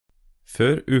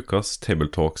Før ukas Table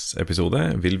Talks-episode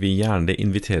vil vi gjerne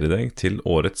invitere deg til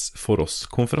årets For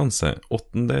oss-konferanse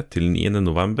 8. til 9.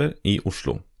 november i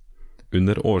Oslo.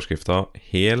 Under overskriften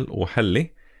Hel og hellig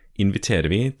inviterer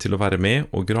vi til å være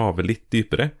med og grave litt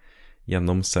dypere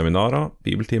gjennom seminarer,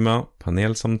 bibeltimer,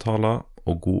 panelsamtaler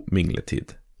og god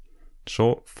mingletid. Se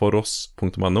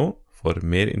foross.no for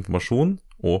mer informasjon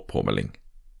og påmelding.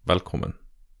 Velkommen!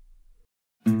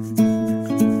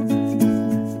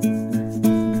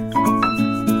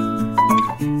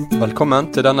 Velkommen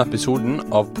til denne episoden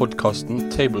av podcasten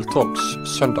Table Talks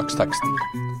Søndagsteksten,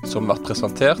 som blir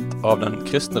presentert av den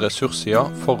kristne ressurssida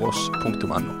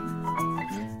foross.no.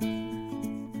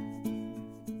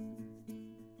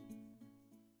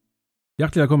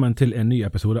 Hjertelig velkommen til en ny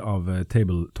episode av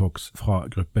Table Talks fra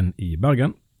gruppen i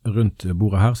Bergen. Rundt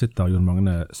bordet her sitter Jon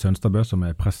Magne Sønstadbø, som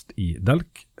er prest i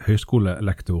Delk,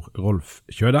 høyskolelektor Rolf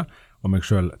Kjøde, og meg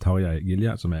selv Tarjei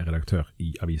Gilje, som er redaktør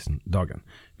i avisen Dagen.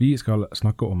 Vi skal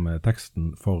snakke om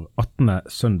teksten for 18.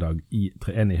 søndag i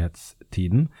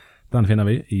treenighetstiden. Den finner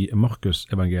vi i Markus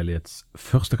evangeliets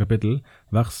første kapittel,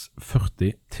 vers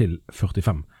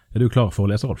 40-45. Er du klar for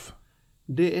å lese, Rolf?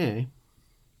 Det er jeg.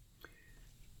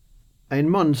 En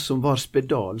mann som var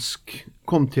spedalsk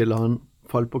kom til han,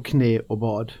 fall på kne og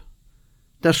bad.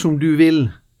 Dersom du vil,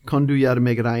 kan du gjøre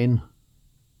meg rein.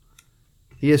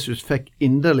 Jesus fikk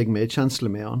inderlig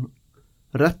medkjensle med han,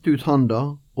 rett ut handa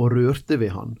og rørte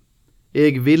ved han.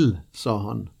 Jeg vil, sa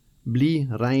han, bli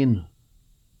rein.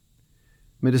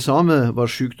 Med det samme var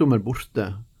sykdommen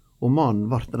borte, og mannen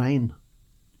vart rein.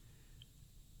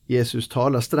 Jesus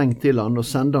taler strengt til han og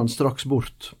sender han straks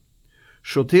bort.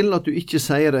 «Se til at du ikke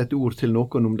sier et ord til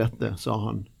noen om dette», sa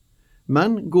han.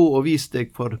 «Men gå og vis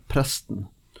deg for presten,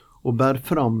 og bær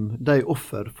fram de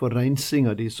offer for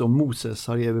rensinga di som Moses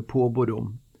har givet påbud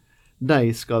om.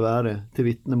 De skal være til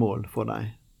vitnemål for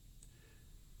deg.»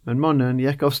 Men mannen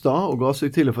gikk av stad og ga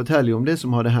seg til å fortelle om det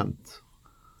som hadde hendt.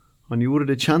 Han gjorde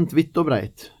det kjent vidt og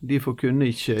breit, derfor kunne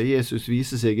ikke Jesus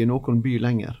vise seg i noen by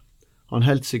lenger. Han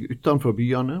holdt seg utenfor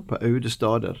byene på øde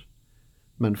stader,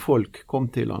 men folk kom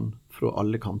til han fra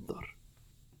alle kanter.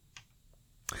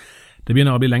 Det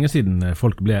begynner å bli lenge siden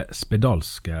folk ble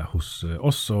spedalske hos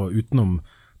oss, og utenom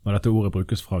når dette ordet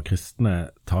brukes fra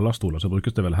kristne talerstoler, så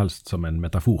brukes det vel helst som en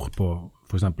metafor på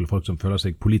for eksempel folk som føler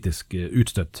seg politisk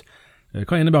utstøtt.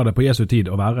 Hva innebærer det på Jesu tid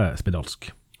å være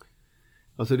spedalsk?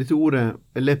 Altså dette ordet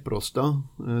er lepros da,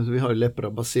 så vi har jo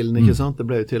lepra-basillen, ikke sant? Det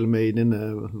ble jo til og med i denne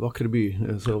vakre by,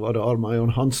 så var det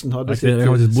Arma-Jon Hansen hadde Jeg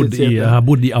har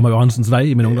bodd i Arma-Jon Hansens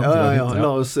vei i min ungdom. Ja.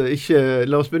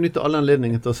 La oss benytte alle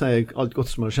anledninger til å si alt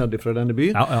godt som har skjedd fra denne by,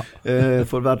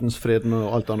 for verdensfreden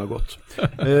og alt annet godt.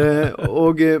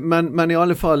 Men i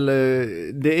alle fall,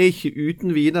 det er ikke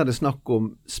uten videre snakk om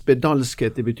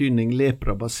spedalskhet i betydning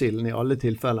lepra-basillen i alle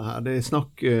tilfeller her. Det er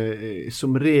snakk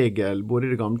som regel, både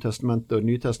i det gamle testamentet og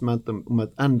Nytestamentet, om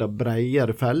et enda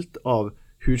bredere felt av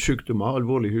hudsykdommer,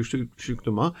 alvorlige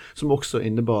hudsykdommer, som også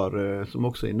innebar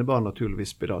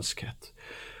naturligvis spedalskhet.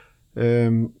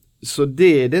 Så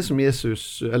det er det som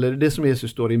Jesus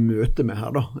står i møte med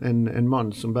her da, en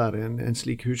mann som bærer en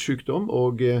slik hudsykdom,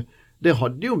 og det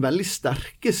hadde jo veldig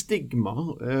sterke stigma,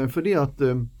 fordi at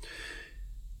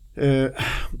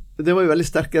det var jo veldig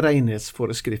sterke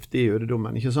renhetsforeskrifter i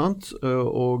jødedommen, ikke sant?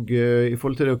 Og i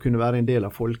forhold til det å kunne være en del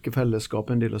av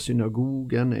folkefellesskapet, en del av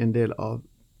synagogen, en del av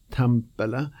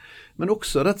tempelet, men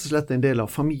også rett og slett en del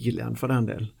av familien for den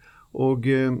del. Og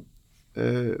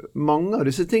mange av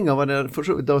disse tingene var det,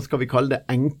 da skal vi kalle det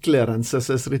enkle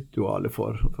renselsesritualer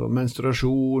for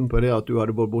menstruasjon, på det at du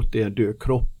hadde vært borte i en død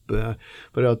kropp,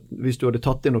 for det at hvis du hadde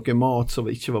tatt inn noe mat som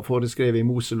ikke var foreskrevet i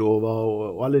Moselova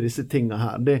og alle disse tingene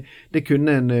her,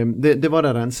 det var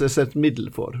det renselsesmiddel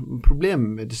for.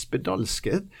 Problemet med det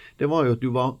spedalskhet, det var jo at du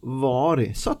var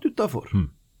varig satt utenfor.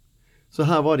 Så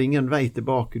her var det ingen vei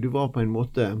tilbake. Du var på en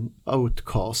måte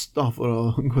outcast da, for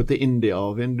å gå til India.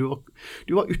 Du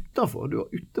var utenfor. Du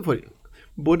var utenfor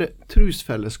både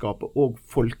trusfellesskapet og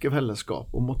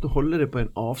folkefellesskap, og måtte holde det på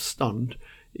en avstand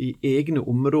i egne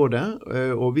områder,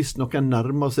 og hvis noen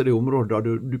nærmer seg det området, da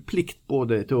hadde du plikt på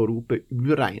det til å rope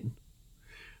urein.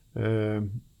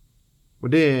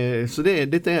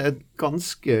 Dette er et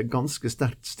ganske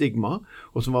sterkt stigma,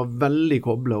 og som var veldig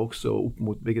koblet også opp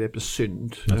mot begrepet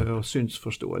synd, og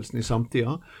syndsforståelsen i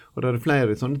samtida. Og det er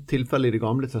flere sånne tilfeller i det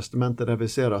gamle testamentet der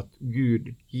vi ser at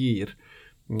Gud gir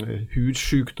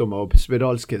hudsykdommer og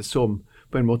spedalskhet som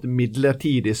på en måte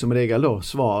midlertidig som regel da,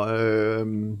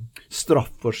 straff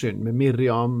for synd, med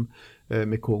Miriam,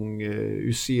 med kong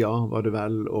Usia var det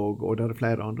vel, og det er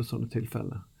flere andre sånne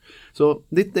tilfeller. Så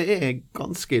dette er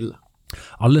ganske ille.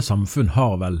 Alle samfunn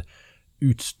har vel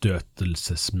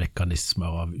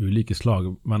utstøtelsesmekanismer av ulike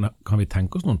slag, men kan vi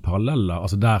tenke oss noen paralleller,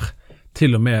 altså der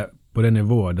til og med på det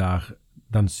nivået der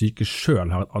den syke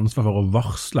selv har et ansvar for å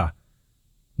varsle,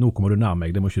 nå kommer du nær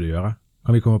meg, det må ikke du gjøre.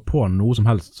 Kan vi komme på noe som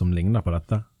helst som ligner på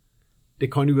dette? Det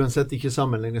kan uansett ikke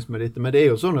sammenlignes med dette, men det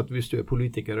jo sånn at hvis du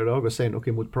politiker i dag og sier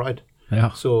noe mot pride,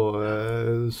 så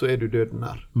du døden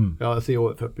nær. Ja, altså i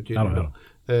overført betydning da.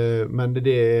 Men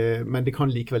det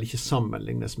kan likevel ikke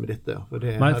sammenlignes med dette. For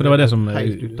det, nei, for det var det som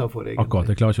helt utenfor egentlig. Akkurat,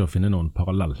 jeg klarer ikke å finne noen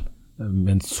parallell med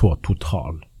en så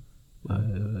total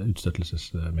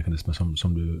utstøttelsesmekanisme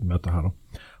som du møter her da.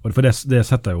 Og for det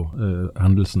setter jo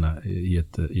hendelsene i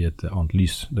et annet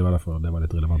lys. Det var derfor det var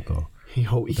litt relevant å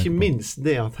ja, og ikke minst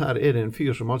det at her det en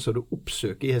fyr som altså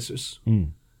oppsøker Jesus.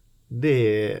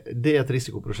 Det et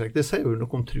risikoprosjekt. Det sier jo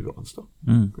noe om trua hans da.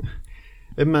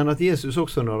 Men at Jesus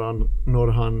også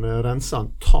når han renser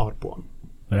han, tar på han.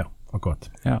 Ja, akkurat.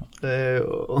 Ja.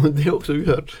 Og det også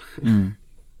uhørt.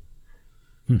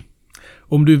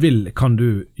 Om du vil, kan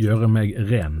du gjøre meg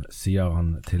ren, sier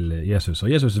han til Jesus.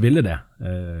 Og Jesus ville det.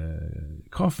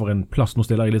 Hva for en plass, nå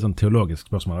stiller jeg litt sånn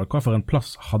teologisk spørsmål, hva for en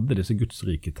plass hadde disse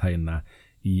gudsrike tegnene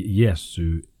i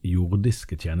Jesu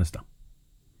jordiske tjeneste?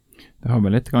 Det har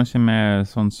vel litt kanskje med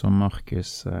sånn som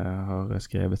Markus har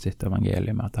skrevet sitt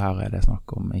evangelium, at her det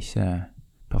snakk om ikke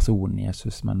personen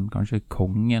Jesus, men kanskje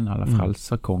kongen, eller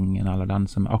frelserkongen, eller den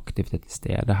som aktivt til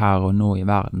stede her og nå i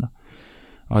verden da.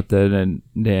 At det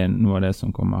noe av det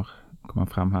som kommer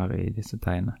frem her i disse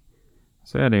tegnene.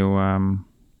 Så det jo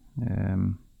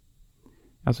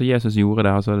altså Jesus gjorde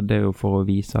det, altså det jo for å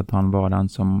vise at han var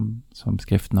den som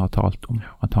Skriften har talt om,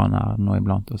 at han nå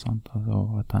iblant og sant,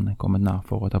 altså, at han kommet nær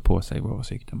for å ta på seg våre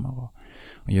sykdommer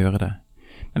og gjøre det.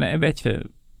 Men jeg vet ikke,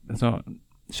 altså,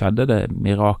 skjedde det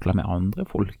mirakler med andre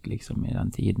folk liksom i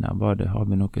den tiden?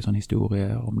 Har vi noen sånn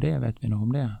historie om det? Vet vi noe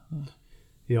om det?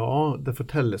 Ja, det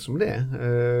fortelles om det,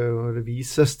 og det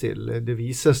vises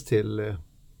til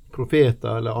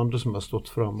profeter eller andre som har stått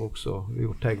fram også,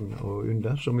 gjort tegn og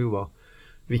under, som jo var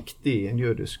viktig i en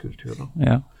jødisk kultur. Da.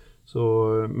 Ja. Så,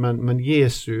 men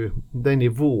det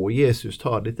nivået Jesus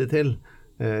tar dette til,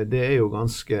 det jo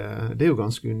ganske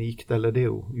unikt, eller det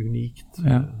jo unikt,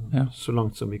 så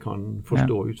langt som vi kan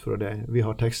forstå ut fra det vi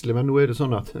har tekstlig. Men nå det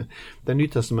sånn at den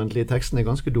nytestamentlige teksten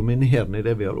ganske dominerende i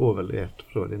det vi har overlevert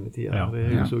fra denne tiden. Ja. Det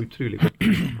jo så utrolig godt.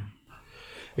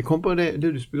 Jeg kom på det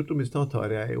du spurte om i stad,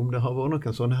 om det har vært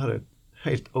noen sånne her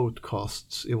helt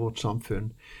outcasts i vårt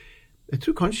samfunn. Jeg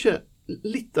tror kanskje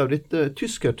litt av dette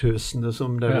tyskertøsene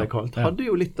som det ble kalt, hadde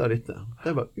jo litt av dette.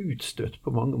 Det var utstøtt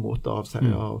på mange måter av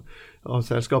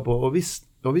selskapet. Og hvis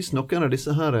noen av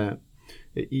disse her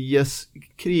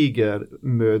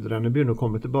IS-krigermødrene begynner å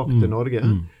komme tilbake til Norge,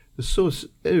 så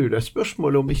jo det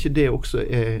spørsmålet om ikke det også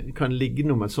kan ligge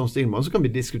noe med et sånt stigma. Så kan vi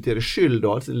diskutere skyld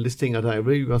og alle disse tingene der.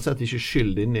 Det uansett ikke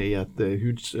skyld inne i et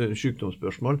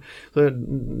hudsykdomsspørsmål. Så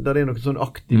der noen sånn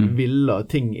aktiv villa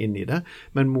ting inn i det.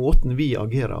 Men måten vi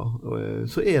agerer,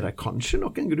 så det kanskje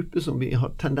noen grupper som vi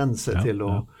har tendenser til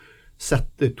å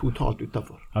sette totalt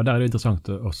utenfor. Ja, der det interessant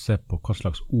å se på hva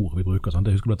slags ord vi bruker. Sant?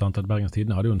 Jeg husker blant annet at Bergens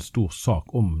Tidende hadde jo en stor sak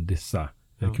om disse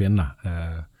kvinnene.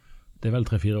 Det vel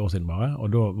 3-4 år siden bare, og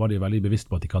da var de veldig bevisst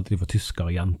på at de kalte de for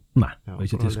tyskerjentene, og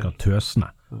ikke tyskertøsene.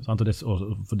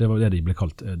 For det var det de ble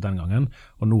kalt den gangen.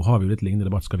 Og nå har vi jo litt lignende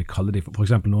debatt, skal vi kalle de for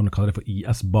eksempel noen kaller det for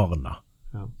IS-barna,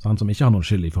 som ikke har noen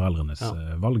skyld i foreldrenes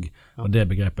valg. Og det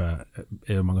begrepet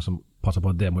jo mange som passer på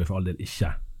at det må vi for all del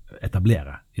ikke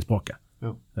etablere i språket.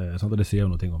 Og det sier jo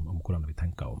noe om hvordan vi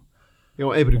tenker om. Ja,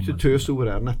 jeg brukte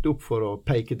tøsordet nettopp for å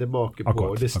peke tilbake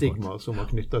på det stigma som var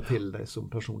knyttet til deg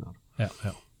som personer. Ja.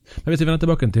 Men hvis vi vender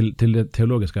tilbake til det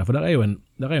teologiske, for der jo en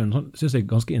sånn, synes jeg,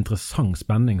 ganske interessant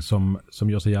spenning som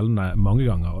gjør seg gjeldende mange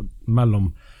ganger mellom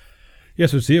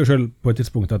Jesus sier jo selv på et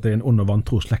tidspunkt at det en ond og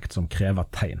vantro slekt som krever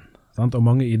tegn. Sant? Og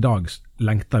mange i dag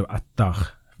lengter jo etter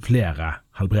flere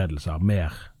helbredelser,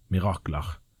 mer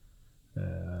mirakler,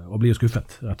 og blir jo skuffet,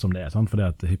 rett som det sant? Fordi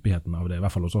at hyppigheten av det, i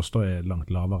hvert fall hos oss, da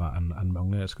langt lavere enn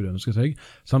mange skulle ønske seg.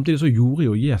 Samtidig så gjorde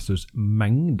jo Jesus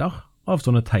mengder av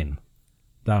sånne tegn,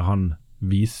 der han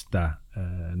viste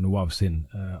noe av sin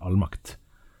allmakt.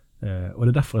 Og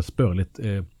det derfor jeg spør litt,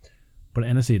 på den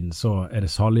ene siden så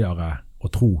det saligere å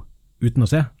tro uten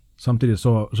å se, samtidig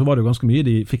så var det jo ganske mye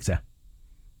de fikk se.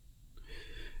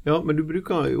 Ja, men du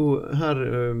bruker jo her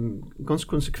ganske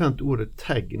konsekvent ordet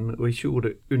tegn og ikke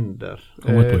ordet under.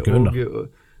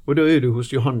 Og da det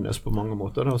hos Johannes på mange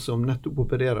måter, da, som nettopp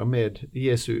opererer med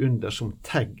Jesu under som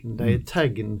tegn.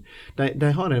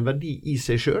 De har en verdi i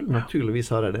seg selv,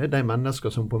 naturligvis har de det. De mennesker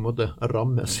som på en måte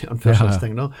rammes i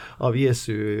anførselstegn av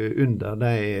Jesu under,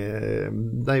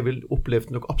 de vil oppleve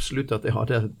nok absolutt at de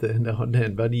hadde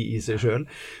en verdi i seg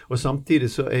selv. Og samtidig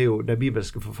så jo de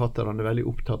bibelske forfatterne veldig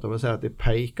opptatt av å si at det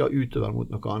peker utover mot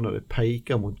noe annet, det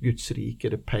peker mot Guds rike,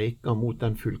 det peker mot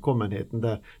den fullkommenheten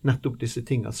der nettopp disse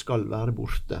tingene skal være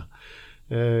borte.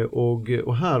 Og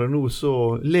her og nå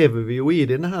så lever vi jo i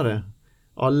denne her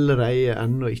allerede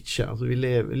ennå ikke, altså vi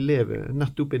lever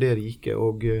nettopp i det riket,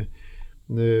 og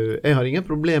jeg har ingen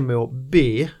problem med å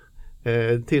be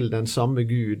til den samme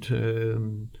Gud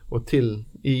og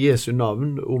i Jesu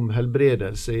navn om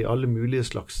helbredelse i alle mulige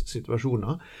slags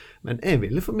situasjoner, men jeg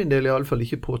ville for min del i alle fall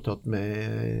ikke påtatt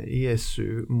med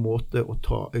Jesu måte å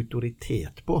ta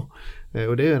autoritet på.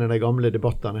 Og det en av de gamle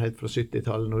debattene helt fra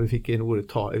 70-tallet når vi fikk inn ordet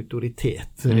ta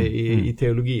autoritet i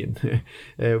teologien.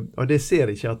 Og det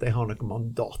ser ikke at jeg har noe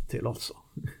mandat til, altså.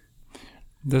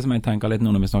 Det som jeg tenker litt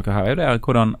nå når vi snakker her, det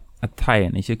hvordan et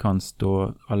tegn ikke kan stå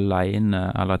alene,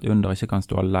 eller et under ikke kan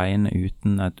stå alene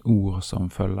uten et ord som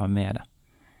følger med det.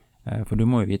 For du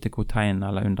må jo vite hvor tegn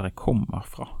eller underet kommer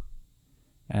fra.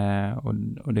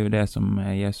 Og det jo det som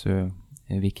Jesu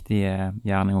viktige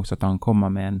gjerning også, at han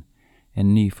kommer med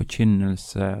en ny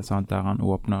forkynnelse, sant, der han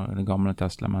åpner det gamle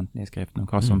testamentet i skriften,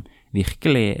 og hva som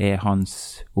virkelig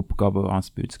hans oppgave og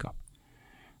hans budskap.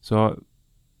 Så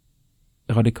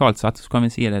radikalt sett så kan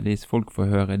vi si at hvis folk får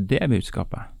høre det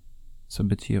budskapet, så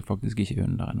betyr faktisk ikke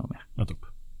underet noe mer. Nettopp.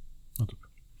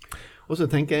 Og så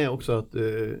tenker jeg også at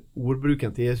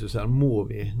ordbruken til Jesus her må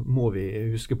vi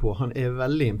huske på. Han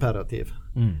veldig imperativ.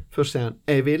 Først sier han,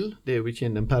 jeg vil. Det jo ikke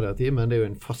en imperativ, men det jo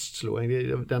en fastslåing.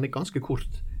 Den ganske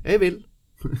kort. Jeg vil.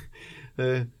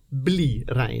 Bli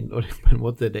rein. Og det på en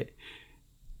måte det.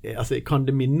 Altså, kan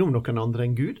det minne om noen andre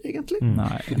enn Gud, egentlig?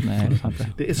 Nei, det sant det.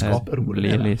 Det skaperord.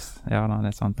 Ja,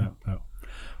 det sant det. Ja.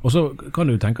 Og så kan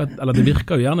du tenke at, eller det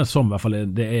virker jo gjerne som, i hvert fall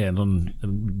det en sånn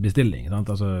bestilling, sant?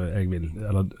 Altså, jeg vil,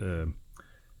 eller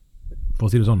for å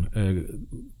si det sånn,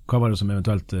 hva var det som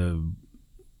eventuelt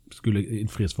skulle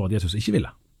innfries for at Jesus ikke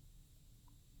ville?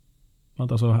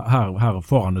 Sant? Altså, her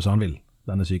får han det som han vil,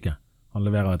 denne syke. Han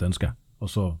leverer et ønske,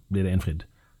 og så blir det innfridd.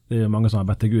 Det mange som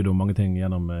har bedt til Gud om mange ting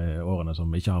gjennom årene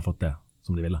som ikke har fått det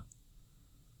som de ville.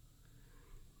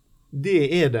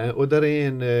 Det det, og der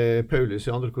en Paulus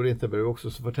i 2. Korinterbrev også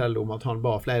som forteller om at han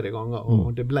ba flere ganger,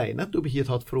 og det ble nettopp ikke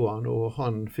tatt fra han, og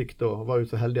han var jo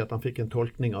så heldig at han fikk en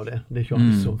tolkning av det. Det ikke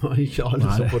alle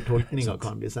som får tolkninger,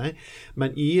 kan vi si.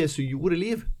 Men i Jesu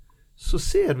jordeliv så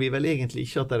ser vi vel egentlig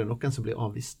ikke at det noen som blir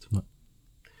avvist.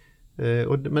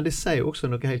 Men det sier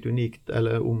også noe helt unikt,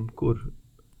 eller om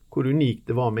hvor unikt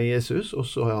det var med Jesus, og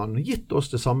så har han gitt oss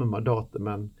det samme mandatet,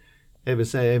 men jeg vil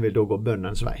si jeg vil da gå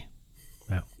bønnens vei.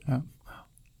 Ja.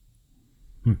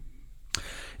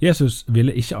 Jesus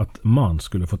ville ikke at man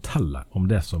skulle fortelle om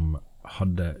det som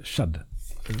hadde skjedd.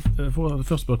 For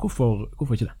først spørre,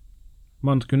 hvorfor ikke det?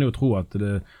 Man kunne jo tro at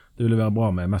det ville være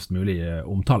bra med mest mulig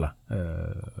omtale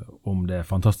om det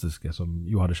fantastiske som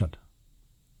jo hadde skjedd.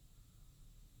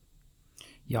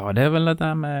 Ja, det vel det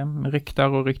der med rykter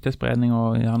og ryktespredning,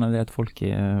 og gjerne det at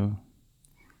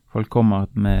folk kommer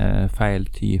med feil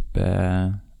type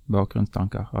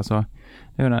bakgrunnstanker. Altså,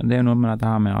 det jo noe med dette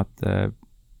her med at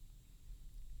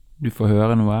du får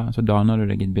høre noe, så danner du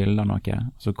deg et bilde av noe,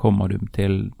 så kommer du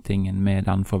til tingen med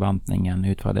den forventningen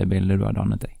ut fra det bildet du har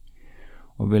dannet deg.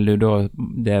 Og vil du da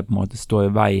det på en måte stå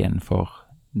i veien for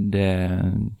det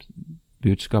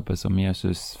budskapet som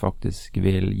Jesus faktisk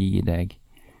vil gi deg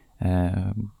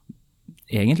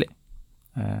egentlig?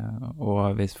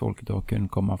 Og hvis folk da kun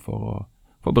kommer for å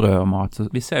få brød og mat, så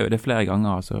vi ser jo det flere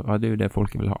ganger, så det jo det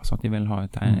folk vil ha, sånn at de vil ha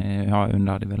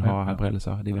under, de vil ha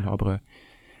helbredelser, de vil ha brød,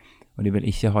 og de vil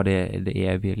ikke ha det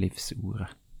evige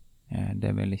livsordet.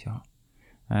 Det vil de ikke ha.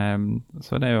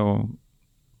 Så det jo,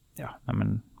 ja,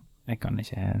 men jeg kan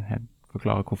ikke helt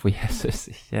forklare hvorfor Jesus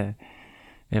ikke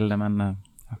vil det, men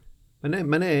ja.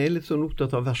 Men jeg litt sånn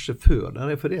opptatt av verset før,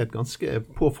 for det et ganske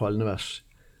påfallende vers.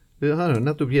 Her har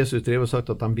nettopp Jesus drevet og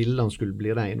sagt at han ville han skulle bli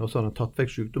rein, og så har han tatt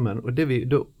vekk sykdommen, og det vi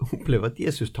da opplever at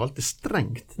Jesus talte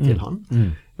strengt til han.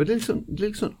 Og det er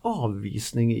litt sånn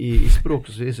avvisning i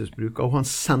språket som Jesus bruker, og han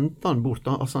sendte han bort,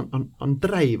 altså han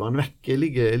drev han vekk,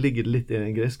 ligger litt i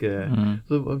den greske,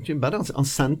 så bare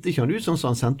han sendte ikke han ut sånn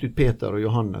som han sendte ut Peter og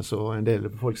Johannes og en del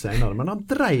folk senere, men han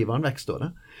drev han vekk, står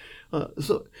det.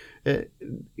 Så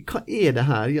hva det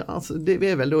her? Ja, altså, vi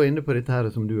vel da inne på dette her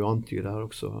som du antyder her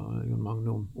også, Jon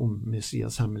Magne, om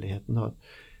Messias-hemmeligheten, at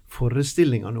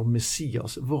forestillingene om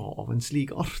Messias var av en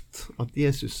slik art at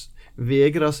Jesus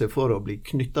vegret seg for å bli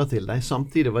knyttet til dem.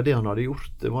 Samtidig var det han hadde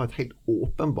gjort, det var et helt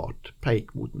åpenbart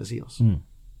peik mot Messias.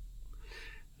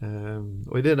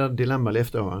 Og i det der dilemmaet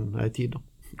levde han en tid da.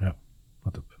 Ja,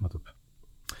 nettopp.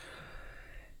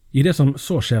 I det som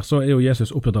så skjer, så jo Jesus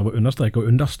opptatt av å understreke og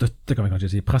understøtte, kan vi kanskje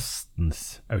si,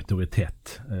 prestens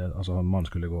autoritet. Altså man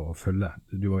skulle gå og følge.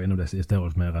 Du var innom det i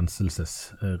stedet med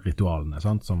renselsesritualene,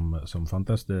 sant, som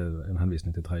fantes. Det en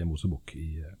henvisning til 3. Mosebok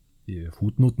i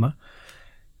fotnotene.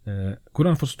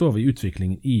 Hvordan forstår vi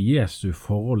utviklingen i Jesu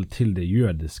forhold til det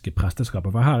jødiske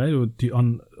presteskapet? For her jo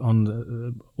han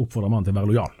oppfordrer man til å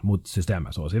være lojal mot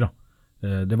systemet, så å si da.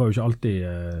 Det var jo ikke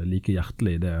alltid like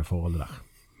hjertelig det forholdet der.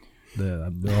 Det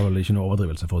var vel ikke noe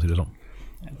overdrivelse for å si det sånn.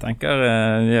 Jeg tenker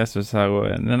Jesus her, og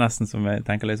det nesten som jeg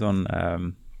tenker litt sånn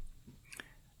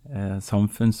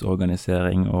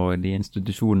samfunnsorganisering og de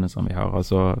institusjonene som vi har,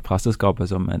 altså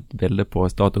presteskapet som et bilde på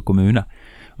stat og kommune.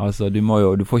 Altså du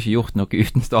får ikke gjort noe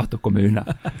uten stat og kommune.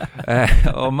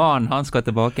 Og mannen, han skal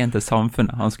tilbake igjen til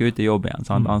samfunnet, han skal ut i jobb igjen,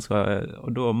 sant?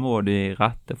 Og da må de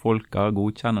rette folka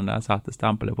godkjenne det, sette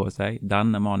stempelet på seg.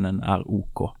 Denne mannen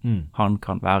ok. Han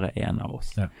kan være en av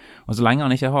oss. Ja. Og så lenge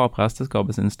han ikke har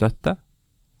presteskapet sin støtte,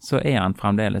 så han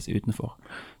fremdeles utenfor.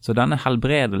 Så denne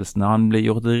helbredelsen, han blir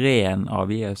gjort ren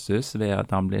av Jesus ved at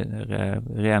han blir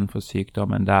ren for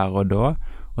sykdommen der og da,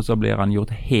 og så blir han gjort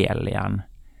hel igjen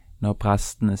når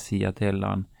prestene sier til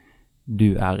han,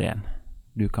 du ren,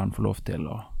 du kan få lov til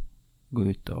å gå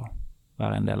ut og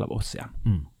være en del av oss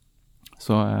igjen.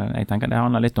 Så jeg tenker det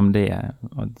handler litt om det,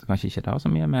 og kanskje ikke det har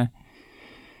så mye med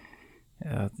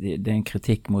det en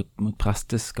kritikk mot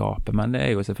presteskapet, men det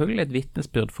jo selvfølgelig et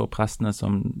vittnesbyrd for prestene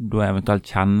som da eventuelt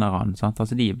kjenner han, sant?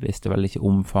 Altså de visste vel ikke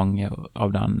omfanget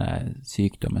av den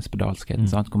sykdommen, spedalskheten,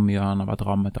 sant? Hvor mye han har vært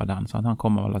rammet av den, sant? Han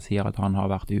kommer vel og sier at han har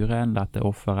vært uren, dette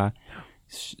offeret,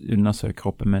 undersøk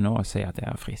kroppen min nå og sier at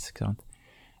jeg frisk, sant?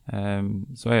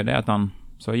 Så det at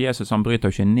så Jesus han bryter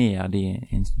jo ikke ned de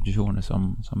institusjonene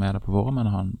som der på våre,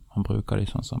 men han bruker de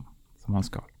sånn som han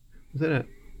skal. Det er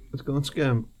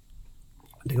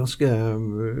ganske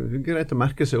greit å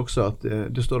merke seg også at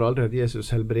det står aldri at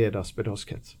Jesus helbreder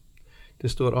spedalskhet.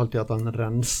 Det står alltid at han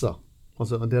renser.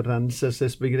 Altså det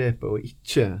renselsesbegrepet og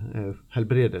ikke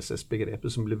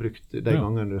helbredelsesbegrepet som blir brukt de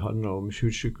gangene det handler om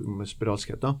sjuksykdom med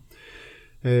spedalskhet.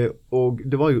 Og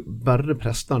det var jo bare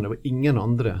prestene, det var ingen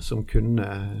andre som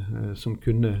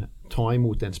kunne ta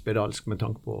imot en spedalsk med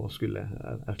tanke på å skulle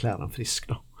erklære han frisk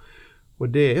da. Og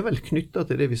det vel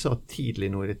knyttet til det vi sa tidlig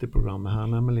nå i dette programmet her,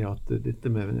 nemlig at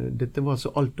dette var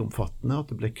så altomfattende at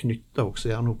det ble knyttet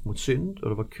også gjerne opp mot synd, og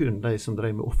det var kun de som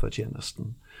drev med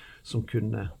offertjenesten som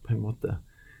kunne på en måte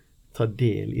ta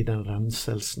del i den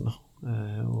renselsen.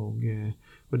 Og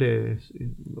det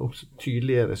også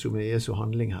tydeliggjøres jo med Jesu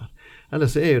handling her.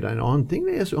 Ellers jo det en annen ting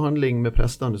med Jesu handling med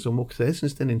prestene som også jeg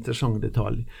synes det en interessant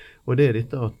detalj, og det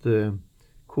dette at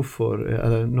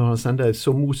når han sender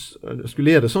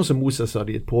skulle gjøre det sånn som Moses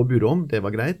hadde gitt påbud om, det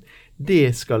var greit,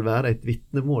 det skal være et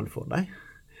vittnemål for deg.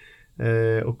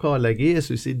 Og hva legger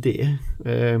Jesus i det?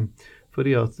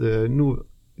 Fordi at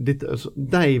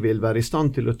de vil være i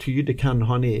stand til å tyde hvem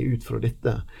han ut fra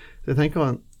dette. Så jeg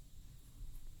tenker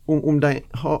om de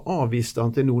har avvist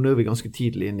han til nå, nå vi ganske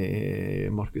tidlig inn i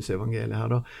Markus evangeliet her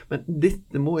da, men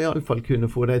dette må i alle fall kunne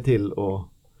få deg til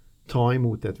å ta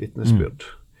imot et vittnesbyrd.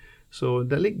 Så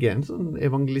det ligger en sånn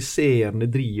evangeliserende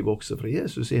driv også fra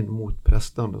Jesus inn mot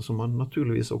prestene, som han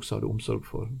naturligvis også hadde omsorg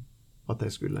for at de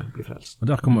skulle bli frelst. Og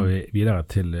der kommer vi videre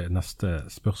til neste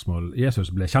spørsmål.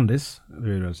 Jesus ble kjendis,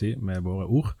 vil jeg si, med våre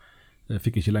ord.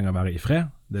 Fikk ikke lenger være i fred,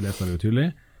 det leser vi jo tydelig.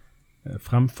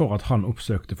 Fremfor at han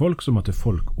oppsøkte folk, så måtte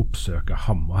folk oppsøke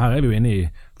ham. Og her vi jo inne i,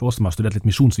 for oss som har studert litt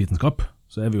misjonsvitenskap,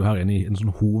 så vi jo her inne i en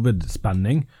sånn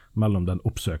hovedspenning mellom den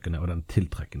oppsøkende og den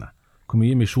tiltrekkende. Hvor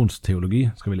mye misjonsteologi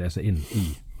skal vi lese inn i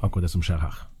akkurat det som skjer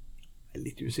her? Jeg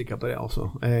litt usikker på det,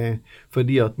 altså.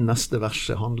 Fordi at neste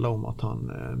verset handler om at han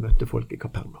møtte folk i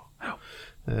Kapernaum.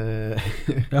 Og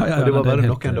det var bare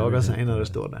noen dager senere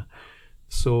står det.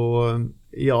 Så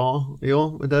ja,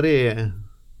 der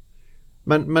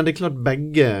men det klart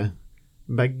begge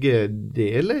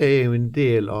deler jo en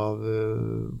del av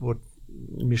vår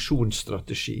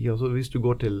misjonsstrategi. Altså hvis du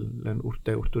går til den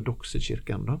ortodokse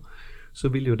kirken da, så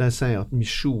vil jo de si at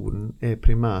misjonen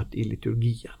primært i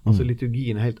liturgien. Altså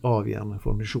liturgien helt avgjørende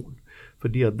for misjon,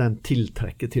 fordi at den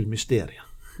tiltrekker til mysteriet.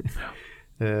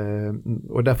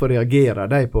 Og derfor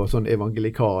reagerer de på sånn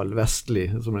evangelikal, vestlig,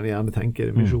 som man gjerne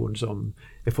tenker misjon som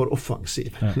for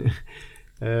offensiv.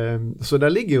 Så der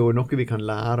ligger jo noe vi kan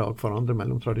lære av hverandre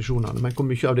mellom tradisjonene, men hvor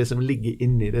mye av det som ligger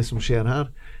inne i det som skjer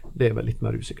her, det vel litt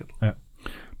mer usikkert.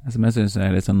 Det som jeg synes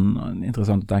litt sånn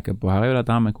interessant å tenke på her jo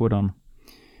dette her med hvordan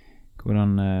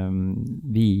hvordan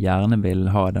vi gjerne vil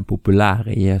ha den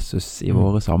populære Jesus i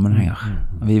våre sammenhenger.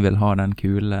 Vi vil ha den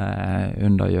kule,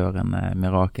 undergjørende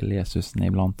mirakel-Jesusen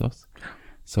iblant oss,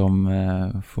 som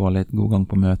får litt god gang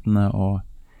på møtene og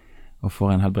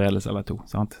får en helbredelse eller to.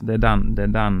 Sant? Det er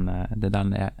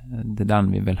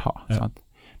den vi vil ha. Sant?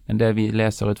 Men det vi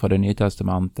leser ut fra det nye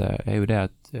testamentet er jo det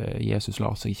at Jesus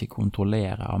lar seg ikke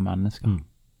kontrollere av mennesker.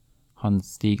 Han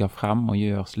stiger frem og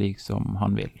gjør slik som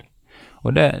han vil.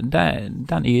 Og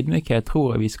den ydmykhet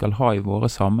tror jeg vi skal ha i våre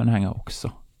sammenhenger også.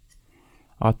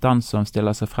 At den som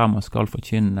stiller seg frem og skal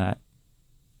forkynne,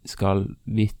 skal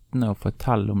vitne og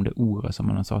fortelle om det ordet som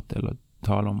han har satt til å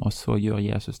tale om, og så gjør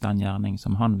Jesus den gjerning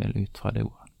som han vil ut fra det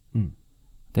ordet.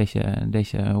 Det er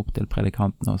ikke opp til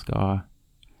predikanten å skal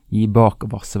gi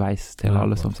bakoversveis til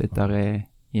alle som sitter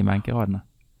i benkeradene.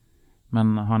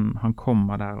 Men han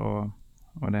kommer der,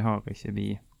 og det har ikke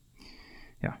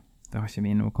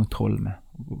vi noe kontroll med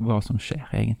hva som skjer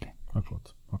egentlig.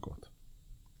 Akkurat.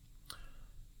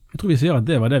 Jeg tror vi sier at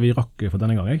det var det vi rakk for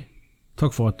denne gang.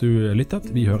 Takk for at du lyttet.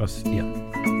 Vi høres igjen.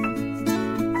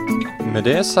 Med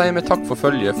det sier vi takk for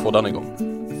følget for denne gang.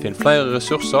 Finn flere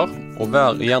ressurser, og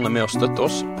vær gjerne med å støtte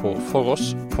oss på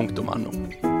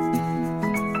foross.no.